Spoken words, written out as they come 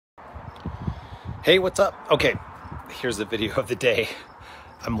Hey, what's up? Okay, here's the video of the day.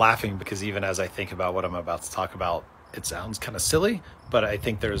 I'm laughing because even as I think about what I'm about to talk about, it sounds kind of silly, but I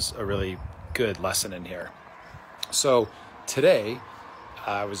think there's a really good lesson in here. So today,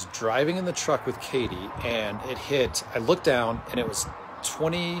 I was driving in the truck with Katie and I looked down and it was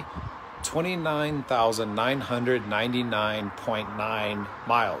 29,999.9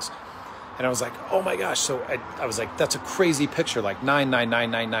 miles. And I was like, oh my gosh. So I was like, that's a crazy picture, like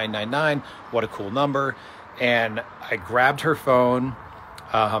 9999999. What a cool number. And I grabbed her phone.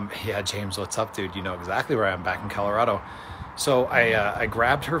 Yeah, James, what's up, dude? You know exactly where I am, back in Colorado. So I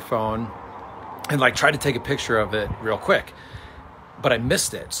grabbed her phone and like tried to take a picture of it real quick, but I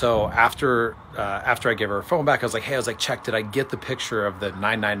missed it. So after I gave her phone back, I was like, check, did I get the picture of the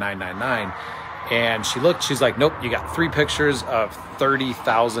 99999? And she looked, she's like, nope, you got 3 pictures of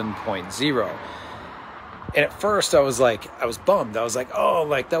 30,000.0. And at first I was bummed. I was like, oh,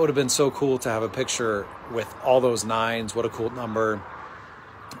 like that would have been so cool to have a picture with all those nines. What a cool number.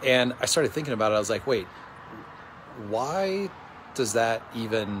 And I started thinking about it. I was like, wait, why does that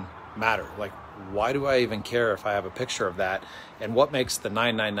even matter? Like, why do I even care if I have a picture of that? And what makes the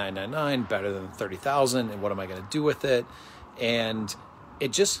 99999 better than 30,000? And what am I going to do with it? And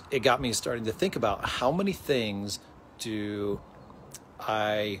it got me starting to think about how many things do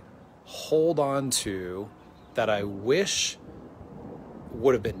I hold on to that I wish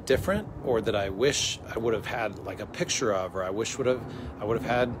would have been different, or that I wish I would have had like a picture of, or I would have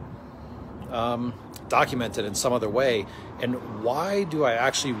had documented in some other way. And why do I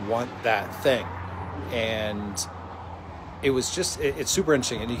actually want that thing? And it's super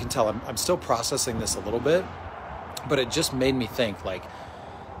interesting. And you can tell I'm still processing this a little bit, but it just made me think, like,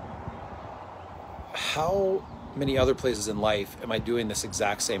 how many other places in life am I doing this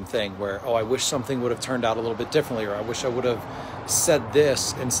exact same thing where, oh, I wish something would have turned out a little bit differently, or I wish I would have said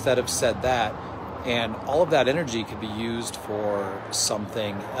this instead of said that. And all of that energy could be used for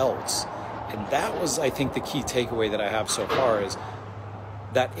something else. And that was, I think, the key takeaway that I have so far is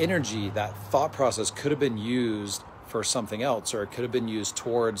that energy, that thought process could have been used for something else, or it could have been used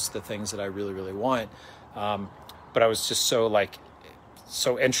towards the things that I really, really want. But I was just so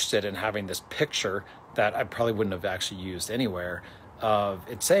interested in having this picture that I probably wouldn't have actually used anywhere of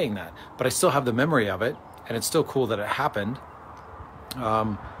it saying that. But I still have the memory of it, and it's still cool that it happened.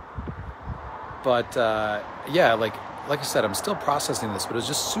 Yeah, like I said, I'm still processing this, but it's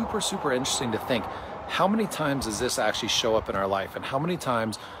just super, super interesting to think, how many times does this actually show up in our life? And how many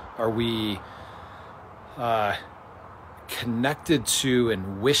times are we connected to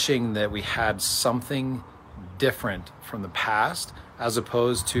and wishing that we had something different from the past, as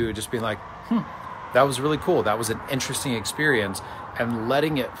opposed to just being like, that was really cool, that was an interesting experience, and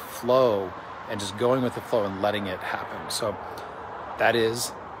letting it flow and just going with the flow and letting it happen. So that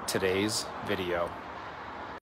is today's video.